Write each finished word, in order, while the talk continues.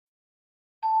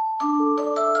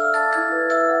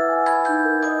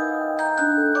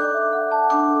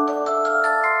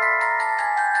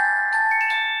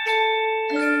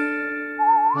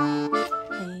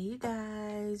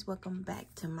welcome back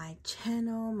to my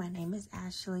channel. My name is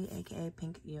Ashley, aka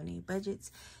Pink-UniBudgetz,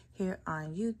 here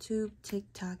on YouTube,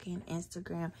 TikTok, and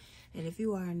Instagram. And if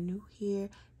you are new here,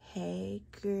 hey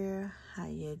girl, how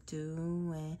you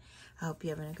doing? I hope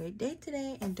you're having a great day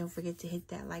today, and don't forget to hit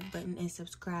that like button and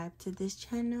subscribe to this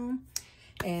channel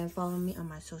and follow me on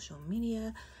my social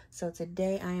media. So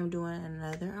today I am doing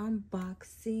another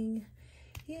unboxing,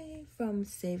 yay, from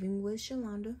Saving with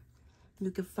Shalonda. You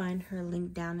can find her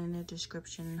link down in the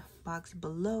description box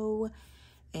below.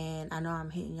 And I know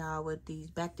I'm hitting y'all with these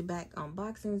back-to-back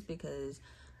unboxings because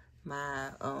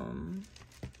my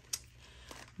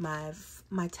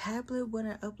my tablet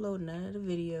wouldn't upload none of the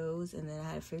videos, and then I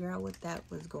had to figure out what that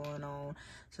was going on.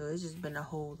 So it's just been a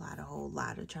whole lot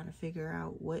of trying to figure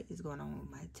out what is going on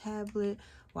with my tablet,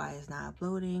 why it's not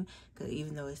uploading, because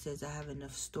even though it says I have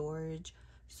enough storage,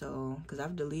 so because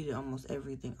I've deleted almost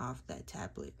everything off that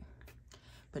tablet,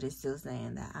 but it's still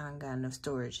saying that I don't got enough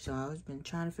storage. So I've been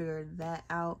trying to figure that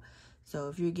out. So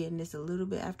if you're getting this a little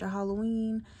bit after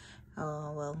Halloween,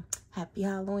 well, happy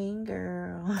Halloween,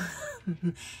 girl.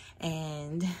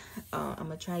 And I'm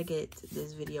gonna try to get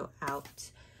this video out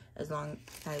as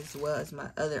well as my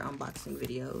other unboxing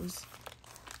videos.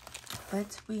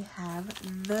 But we have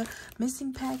the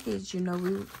missing package. You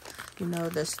know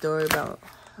the story about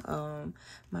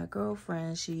my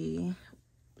girlfriend. She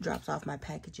drops off my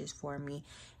packages for me,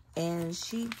 and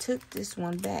she took this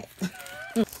one back.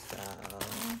 So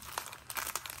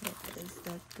what is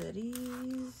the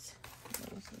goodies?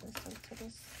 Let's go to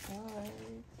the side.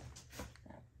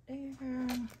 Right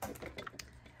there.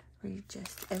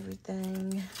 Readjust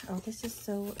everything. Oh, this is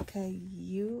so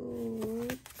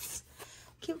cute.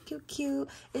 Cute.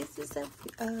 Is this a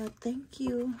thank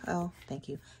you? Oh, thank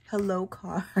you. Hello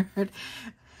card.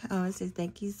 It says,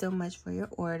 thank you so much for your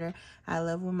order. I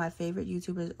love when my favorite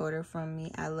YouTubers order from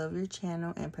me. I love your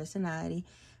channel and personality.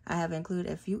 I have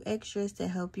included a few extras to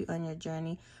help you on your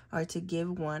journey or to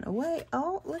give one away.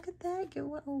 Oh, look at that. Give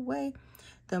one away.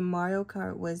 The Mario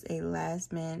Kart was a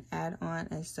last minute add-on,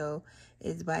 and so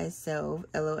it's by itself.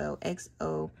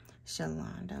 LOLXO,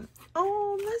 Shalonda.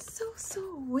 Oh, that's so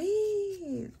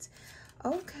sweet.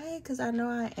 Okay, because I know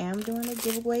I am doing a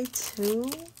giveaway too.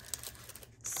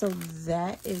 So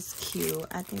that is cute.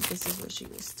 I think this is what she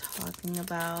was talking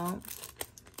about.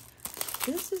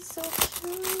 This is so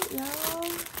cute, y'all.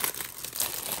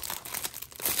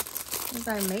 It's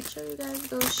like, make sure you guys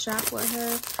go shop with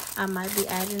her. I might be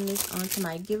adding this onto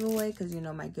my giveaway because you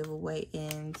know my giveaway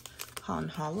ends on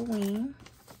Halloween.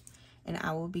 And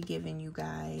I will be giving you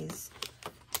guys,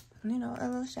 you know, a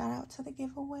little shout out to the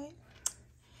giveaway.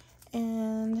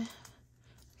 And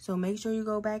so make sure you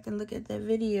go back and look at that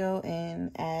video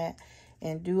and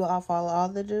follow all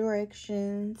the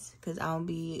directions, because I'll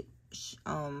be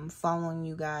following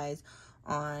you guys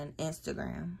on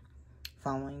Instagram.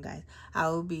 I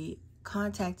will be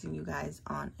contacting you guys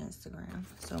on Instagram.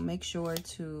 So make sure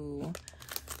to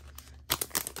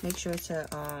put your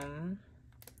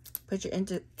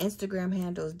Instagram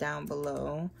handles down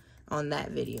below on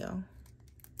that video.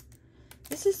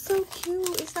 This is so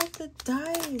cute. It's like the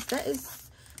dice. That is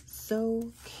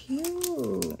so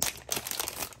cute.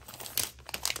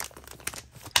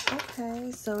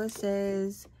 Okay, so it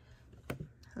says,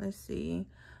 let's see,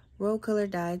 roll color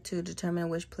die to determine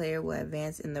which player will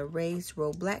advance in the race.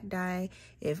 Roll black die.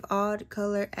 If odd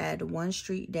color, add 1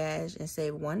 street dash and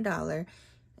save $1.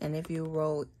 And if you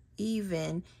roll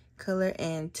even color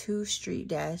and 2 street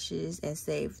dashes and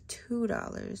save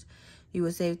 $2. You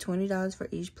will save $20 for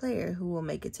each player who will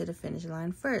make it to the finish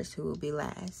line first, who will be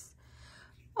last.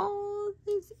 Oh,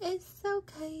 this is so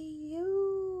cute.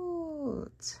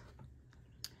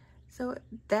 So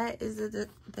that is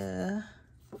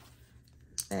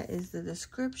the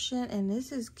description, and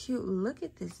this is cute. Look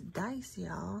at this dice,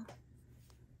 y'all.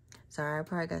 Sorry, I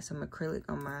probably got some acrylic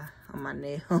on my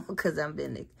nail because I've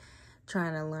been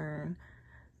trying to learn.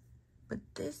 But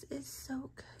this is so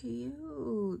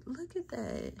cute. Look at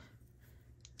that.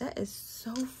 That is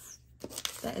so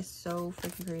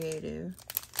freaking creative.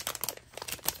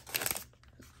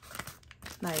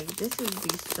 Like, this would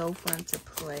be so fun to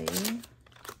play.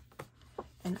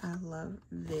 And I love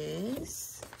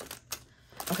this.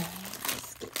 Okay,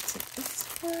 let's get to this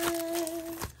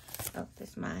one. Oh, this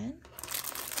is mine.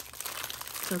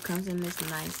 So it comes in this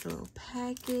nice little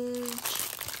package.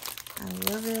 I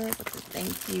love it. With the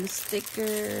thank you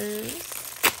stickers.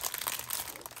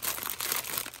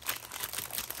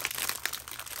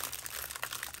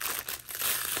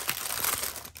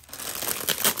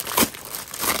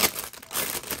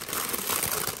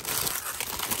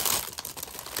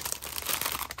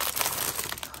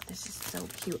 Oh, this is so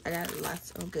cute. I got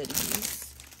lots of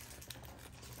goodies.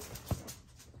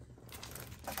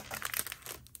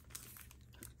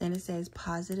 And it says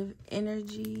positive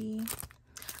energy.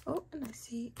 Oh, and I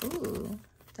see, ooh,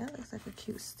 that looks like a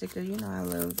cute sticker. You know I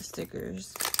love the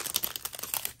stickers.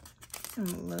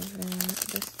 I'm loving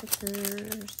the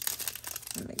stickers.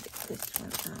 Let me get this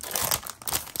one out.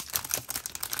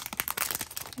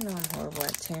 You know I'm horrible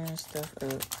at tearing stuff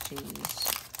up. Jeez.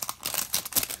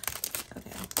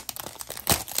 Okay.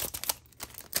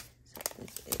 So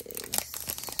this is,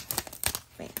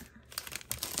 bam.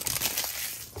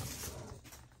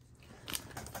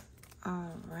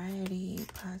 Alrighty,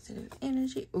 positive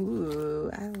energy.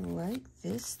 Ooh, I like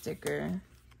this sticker.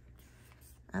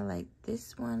 I like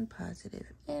this one, positive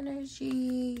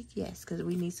energy. Yes, because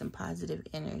we need some positive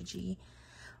energy.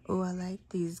 Oh, I like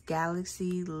these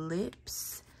galaxy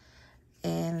lips.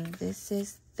 And this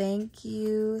is thank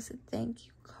you. It's a thank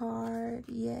you card.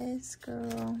 Yes,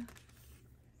 girl.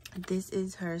 This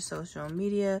is her social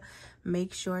media.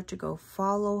 Make sure to go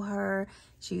follow her.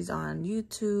 She's on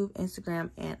YouTube, Instagram,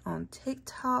 and on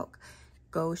TikTok.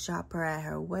 Go shop her at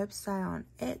her website on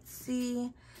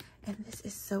Etsy. And this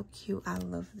is so cute. I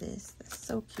love this. That's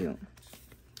so cute.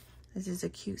 This is a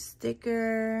cute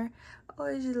sticker. Oh,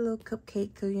 it's just a little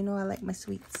cupcake, because you know I like my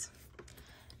sweets.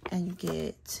 And you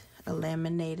get a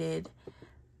laminated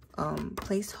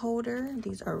placeholder.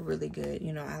 These are really good.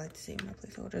 You know, I like to save my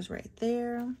placeholders right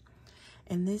there.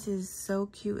 And this is so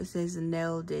cute. It says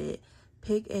nailed it.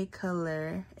 Pick a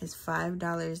color. It's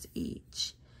 $5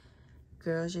 each.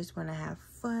 Girls just want to have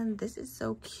fun. This is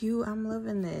so cute. I'm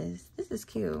loving this. This is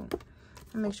cute.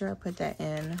 I'll make sure I put that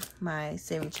in my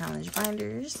saving challenge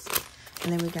binders.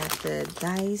 And then we got the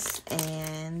dice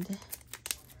and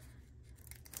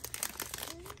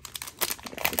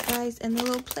the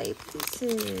little play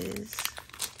pieces.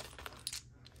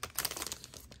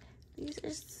 These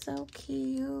are so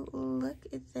cute. Look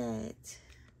at that.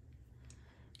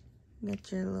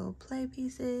 Got your little play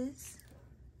pieces.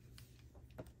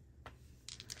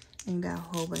 And you got a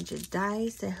whole bunch of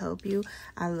dice to help you.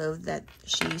 I love that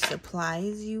she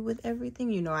supplies you with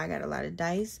everything. You know, I got a lot of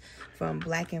dice from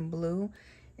Black and Blue.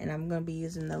 And I'm going to be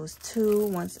using those too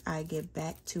once I get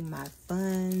back to my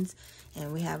funds.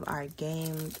 And we have our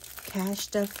game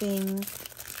Cashstuffing.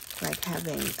 Like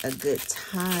having a good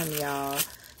time, y'all.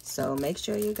 So make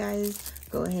sure you guys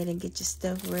go ahead and get your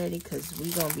stuff ready, because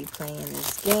we're going to be playing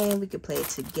this game. We could play it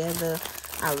together.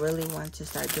 I really want to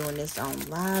start doing this on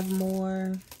live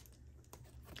more.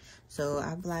 So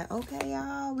I'm like, okay,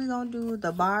 y'all, we're going to do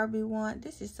the Barbie one.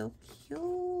 This is so cute.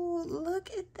 Look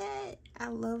at that. I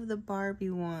love the Barbie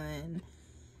one.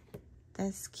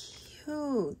 That's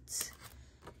cute.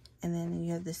 And then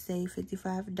you have to save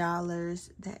 $55.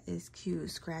 That is cute.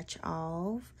 Scratch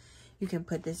off. You can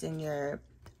put this in your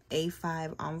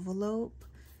A5 envelope.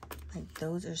 Like,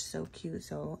 those are so cute.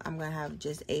 So I'm going to have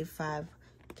just A5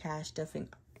 Cashstuffing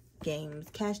games.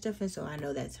 Cashstuffing, so I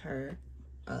know that's her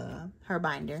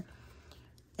binder.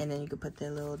 And then you can put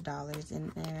the little dollars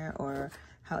in there, or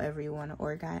however you want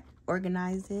to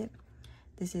organize it.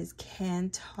 This is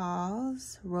can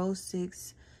toss. Roll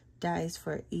 6 dice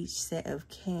for each set of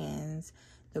cans.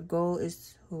 The goal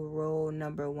is to roll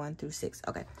number 1 through 6.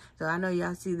 Okay, so I know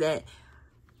y'all see that,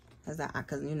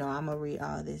 because you know I'm gonna read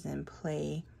all this and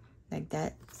play. Like,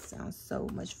 that sounds so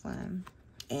much fun.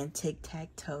 And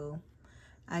tic-tac-toe.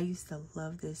 I used to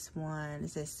love this one. It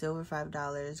says silver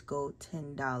 $5, gold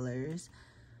 $10.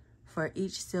 For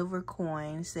each silver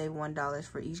coin, save $1.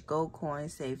 For each gold coin,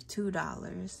 save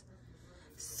 $2.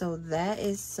 So that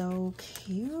is so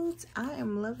cute. I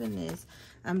am loving this.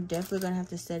 I'm definitely gonna have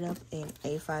to set up an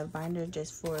A5 binder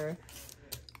just for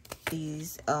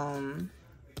these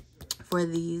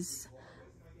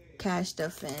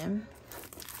Cashstuffing.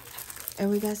 And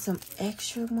we got some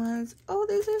extra ones. Oh,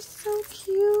 these are so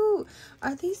cute.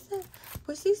 Are these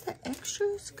was these the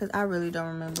extras? Because I really don't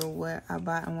remember what I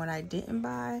bought and what I didn't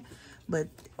buy. But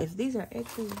if these are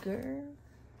extras, girl,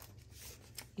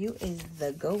 you is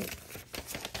the GOAT.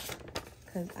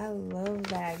 Because I love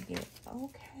that gift.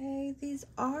 Okay, these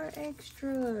are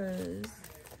extras.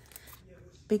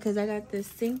 Because I got the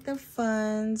Sink the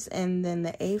Funds and then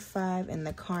the A5 and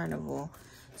the Carnival.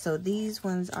 So these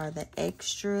ones are the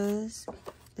extras.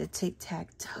 The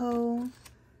tic-tac-toe.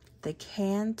 The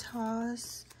can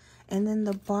toss. And then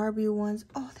the Barbie ones.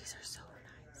 Oh, these are so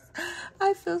nice.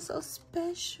 I feel so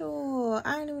special.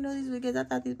 I didn't even know these were kids. I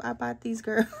thought I bought these,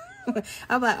 girl.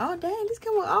 I'm like, oh, dang, these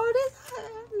come with all this.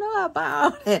 I know I bought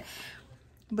all that.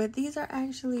 But these are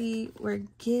actually were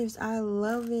gifts. I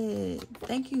love it.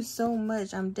 Thank you so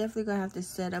much. I'm definitely going to have to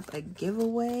set up a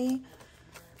giveaway.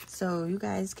 So you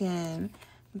guys can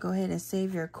go ahead and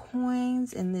save your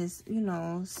coins in this, you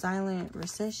know, silent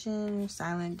recession,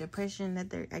 silent depression that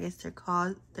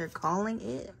they're calling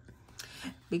it.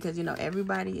 Because, you know,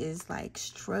 everybody is like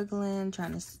struggling,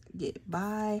 trying to get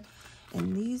by.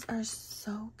 And these are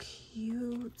so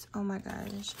cute. Oh my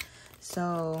gosh.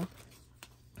 So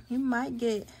you might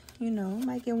get, you know,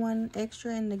 one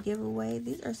extra in the giveaway.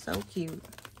 These are so cute.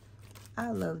 I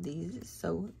love these. It's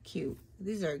so cute.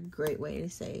 These are a great way to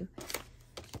save.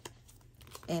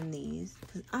 And these,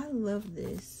 because I love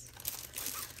this.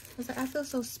 It's like, I feel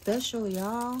so special,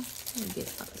 y'all. Let me get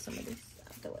some of this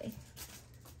out of the way.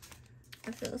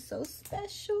 I feel so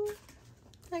special.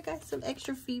 I got some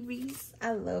extra freebies.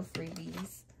 I love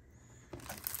freebies.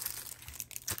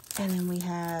 And then we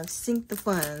have Sync the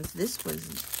Funds.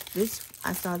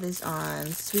 I saw this on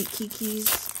Sweet Kiki's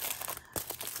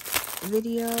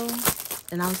video.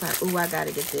 And I was like, ooh, I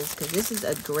gotta get this. Because this is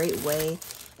a great way.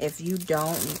 If you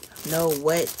don't know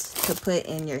what to put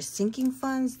in your sinking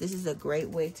funds, this is a great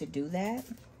way to do that.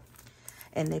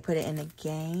 And they put it in a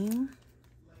game.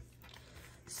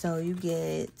 So you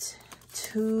get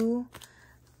 2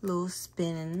 little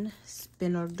spinner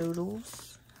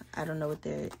doodles. I don't know what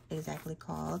they're exactly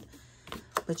called.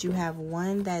 But you have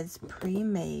one that's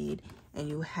pre-made. And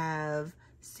you have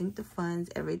Sync the Funds.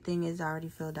 Everything is already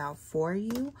filled out for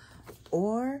you.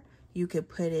 Or you could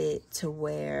put it to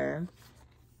where,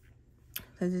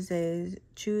 because it says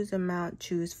choose amount,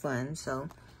 choose fund. So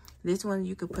this one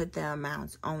you could put the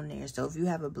amounts on there. So if you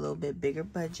have a little bit bigger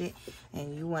budget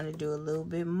and you want to do a little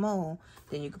bit more,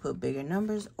 then you could put bigger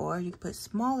numbers, or you could put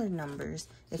smaller numbers.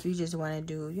 If you just want to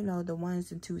do, you know, the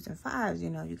 1s and 2s and 5s, you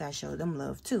know, you got to show them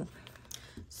love too.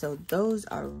 So those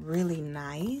are really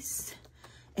nice.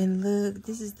 And look,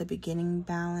 this is the beginning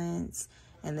balance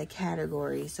and the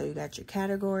categories. So you got your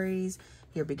categories,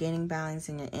 your beginning balance,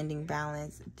 and your ending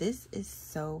balance. This is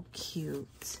so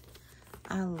cute.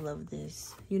 I love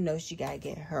this. You know she gotta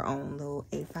get her own little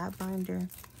A5 binder,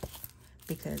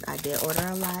 because I did order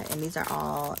a lot, and these are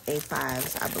all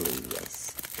A5s, I believe,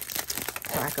 yes.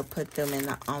 So I could put them in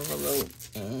the envelope,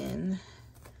 and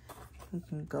we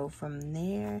can go from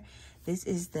there. This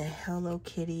is the Hello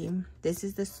Kitty. This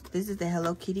is the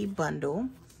Hello Kitty bundle.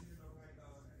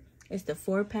 It's the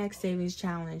 4-pack savings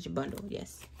challenge bundle,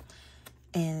 yes.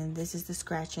 And this is the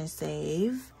scratch and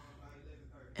save.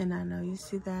 And I know you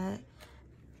see that.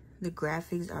 The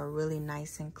graphics are really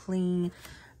nice and clean.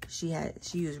 She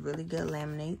used really good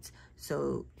laminates,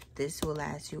 so this will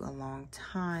last you a long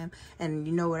time. And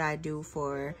you know what I do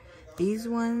for these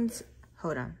ones?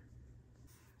 Hold on.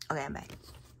 Okay, I'm back.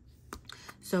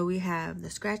 So we have the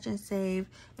scratch and save,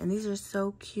 and these are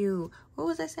so cute. What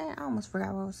was I saying? I almost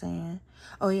forgot what I was saying.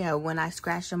 Oh yeah, when I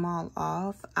scratch them all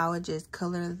off, I would just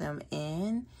color them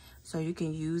in so you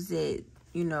can use it,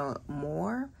 you know,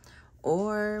 more.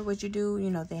 Or what you do, you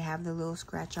know, they have the little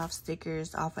scratch off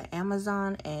stickers off of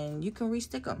Amazon, and you can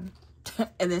restick them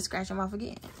and then scratch them off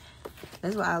again.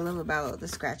 That's what I love about the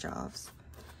scratch offs.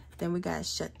 Then we got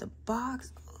Shut the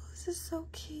Box. Oh, this is so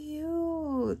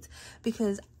cute,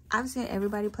 because I've seen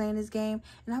everybody playing this game,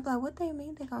 and I'm like, what they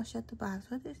mean they gonna shut the box?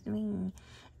 What does this mean?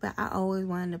 But I always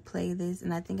wanted to play this,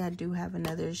 and I think I do have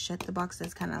another Shut the Box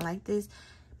that's kind of like this.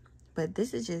 But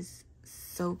this is just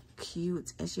so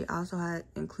cute, and she also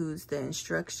includes the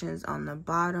instructions on the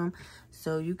bottom,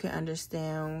 so you can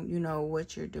understand, you know,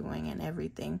 what you're doing and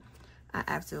everything. I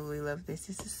absolutely love this.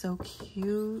 This is so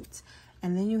cute.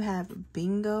 And then you have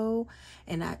bingo,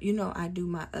 and I do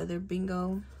my other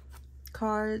bingo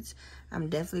cards. I'm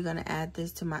definitely gonna add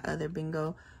this to my other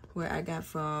bingo, where I got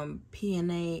from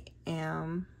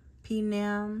PNAM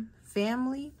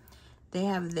family. They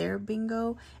have their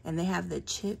bingo, and they have the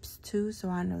chips too, so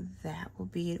I know that will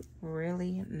be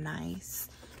really nice.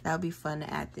 That'll be fun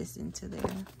to add this into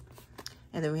there.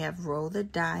 And then we have Roll the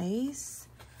Dice.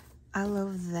 I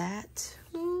love that.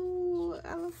 Ooh,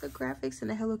 I love the graphics and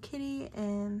the Hello Kitty,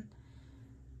 and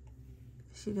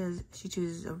she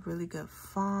chooses a really good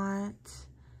font.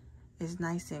 It's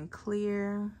nice and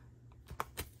clear.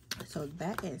 So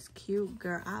that is cute,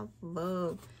 girl. I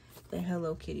love the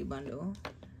Hello Kitty bundle,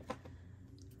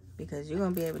 because you're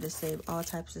gonna be able to save all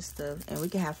types of stuff, and we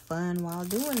can have fun while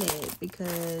doing it,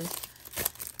 because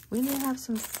we need to have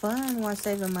some fun while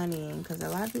saving money, because a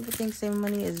lot of people think saving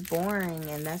money is boring,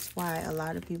 and that's why a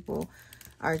lot of people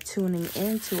are tuning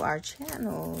into our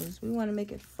channels. We want to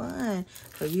make it fun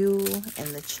for you and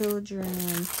the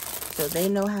children, so they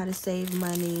know how to save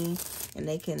money, and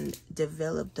they can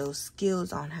develop those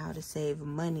skills on how to save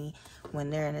money when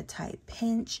they're in a tight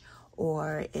pinch,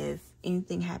 or if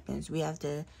anything happens. We have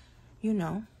to, you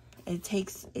know, it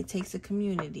takes a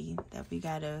community that we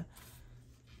gotta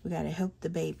help the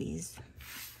babies.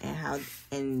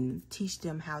 and teach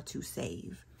them how to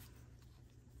save.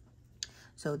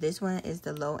 So this one is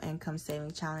the low income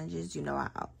saving challenges. You know,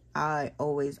 I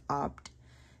always opt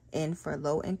in for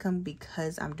low income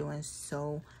because I'm doing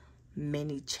so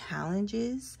many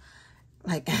challenges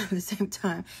like at the same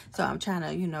time. So I'm trying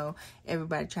to, you know,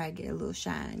 everybody try to get a little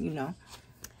shine, you know.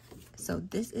 So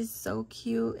this is so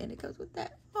cute, and it goes with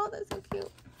that. Oh, that's so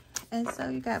cute. And so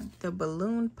you got the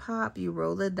balloon pop. You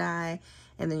roll a die,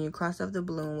 and then you cross off the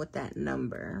balloon with that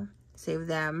number. Save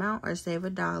that amount or save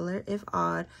 $1 if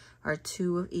odd, or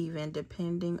 2 of even,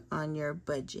 depending on your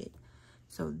budget.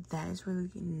 So that is really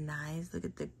nice. Look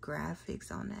at the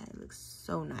graphics on that. It looks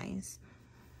so nice.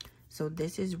 So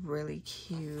this is really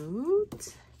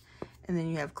cute. And then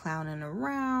you have clowning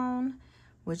around,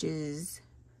 which is,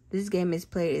 this game is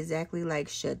played exactly like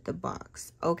Shut the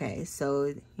Box. Okay,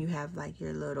 so you have like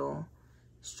your little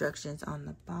instructions on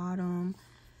the bottom.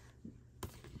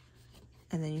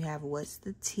 And then you have what's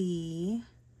the tea.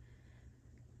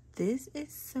 This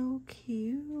is so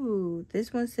cute.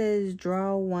 This one says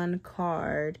draw 1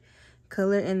 card,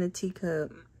 color in the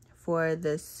teacup for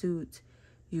the suit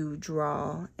you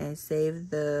draw, and save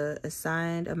the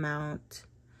assigned amount,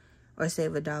 or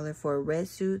save $1 for red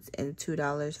suits and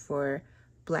 $2 for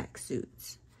black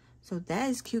suits. So that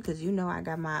is cute because you know I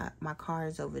got my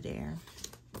cards over there.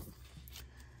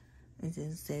 And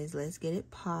it says let's get it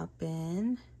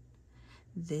poppin'.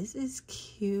 This is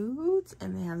cute,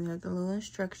 and they have like the little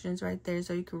instructions right there,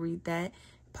 so you can read that,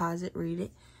 pause it, read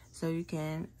it, so you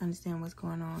can understand what's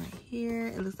going on right here.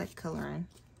 It looks like coloring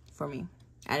for me.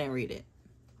 I didn't read it,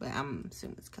 but I'm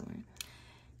assuming it's coloring.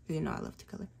 You know I love to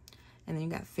color. And then you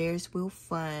got Ferris wheel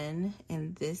fun,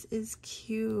 and this is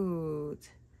cute.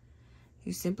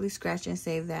 You simply scratch and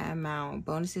save that amount.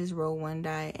 Bonuses, roll 1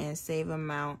 die and save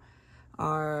amount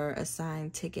are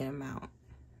assigned ticket amount.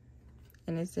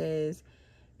 And it says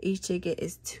each ticket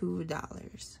is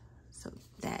 $2. So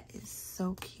that is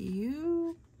so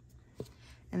cute.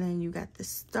 And then you got the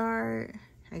start.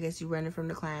 I guess you running from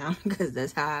the clown, because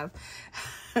that's how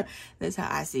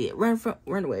I see it. Run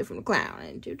away from the clown,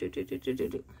 and do.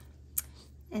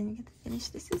 And you get to finish.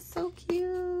 This is so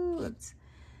cute.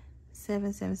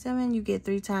 7, 7, 7. You get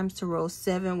 3 times to roll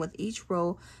 7. With each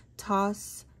roll,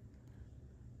 toss.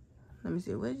 Let me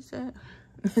see what you said.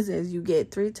 It says you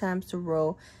get 3 times to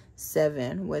roll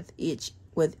 7 with each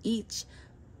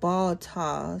ball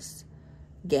toss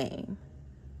game.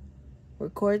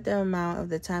 Record the amount of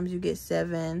the times you get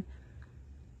 7.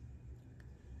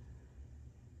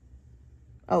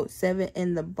 Oh, 7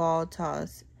 in the ball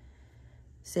toss.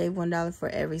 Save $1 for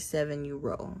every 7 you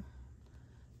roll.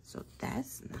 So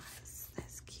that's nice.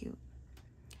 That's cute.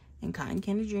 And Cotton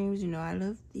Candy Dreams, you know I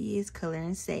love these. Color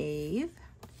and save.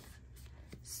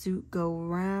 Suit go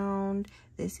round.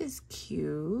 This is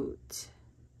cute.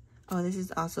 Oh, this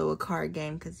is also a card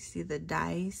game because you see the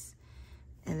dice.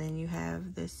 And then you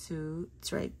have the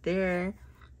suits right there.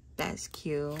 That's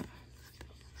cute.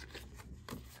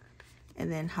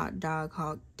 And then hot dog,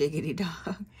 hawk, diggity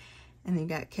dog. And then you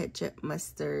got ketchup,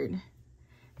 mustard.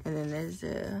 And then there's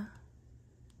the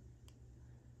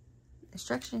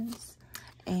instructions.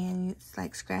 And it's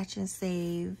like scratch and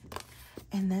save.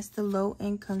 And that's the low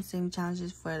income saving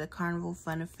challenges for the Carnival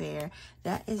Fun Affair.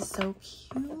 That is so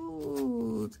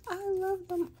cute. I love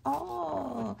them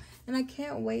all. And I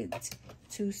can't wait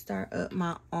to start up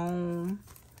my own.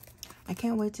 I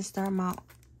can't wait to start my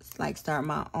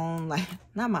own, like,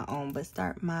 not my own, but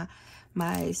start my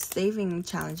saving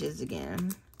challenges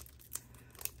again.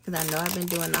 Because I know I've been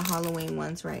doing the Halloween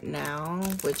ones right now,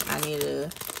 which I need to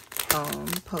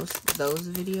post those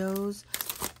videos.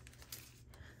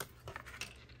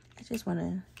 I just want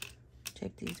to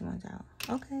check these ones out.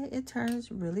 Okay, it turns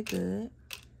really good.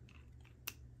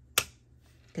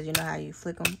 Because you know how you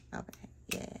flick them? Okay,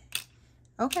 yeah.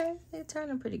 Okay, they're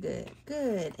turning pretty good.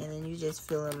 Good. And then you just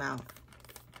fill them out.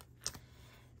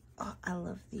 Oh, I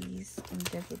love these. I'm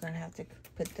definitely going to have to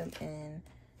put them in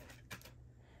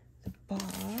the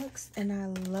box. And I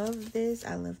love this.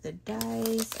 I love the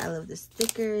dice. I love the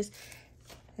stickers.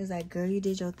 It's like, girl, you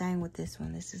did your thing with this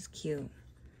one. This is cute.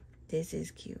 This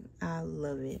is cute. I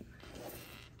love it.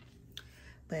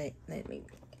 But let me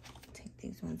take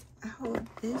these ones out.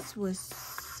 This was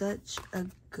such a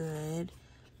good,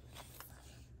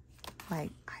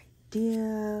 like,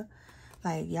 idea.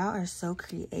 Like, y'all are so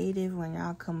creative when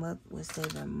y'all come up with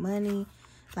saving money.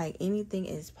 Like, anything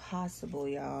is possible,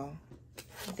 y'all.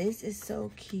 This is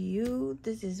so cute.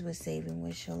 This is with Saving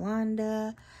with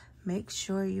Shalonda. Make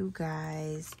sure you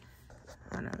guys,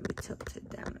 I don't know, let me tilt it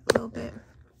down a little bit.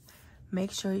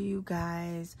 Make sure you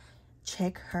guys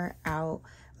check her out.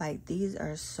 Like, these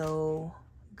are so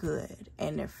good.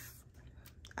 And if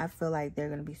I feel like they're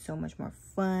gonna be so much more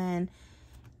fun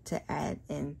to add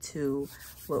into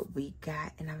what we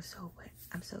got. And I'm so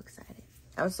excited.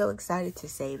 I'm so excited to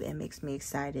save. It makes me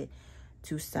excited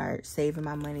to start saving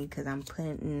my money because I'm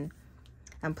playing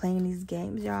these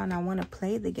games, y'all, and I want to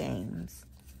play the games.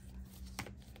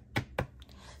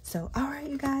 So, all right,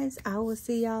 you guys, I will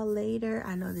see y'all later.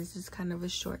 I know this is kind of a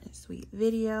short and sweet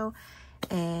video,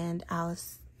 and I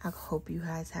hope you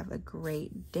guys have a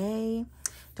great day.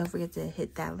 Don't forget to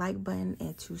hit that like button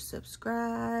and to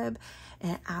subscribe,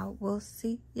 and I will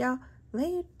see y'all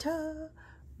later.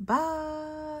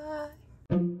 Bye.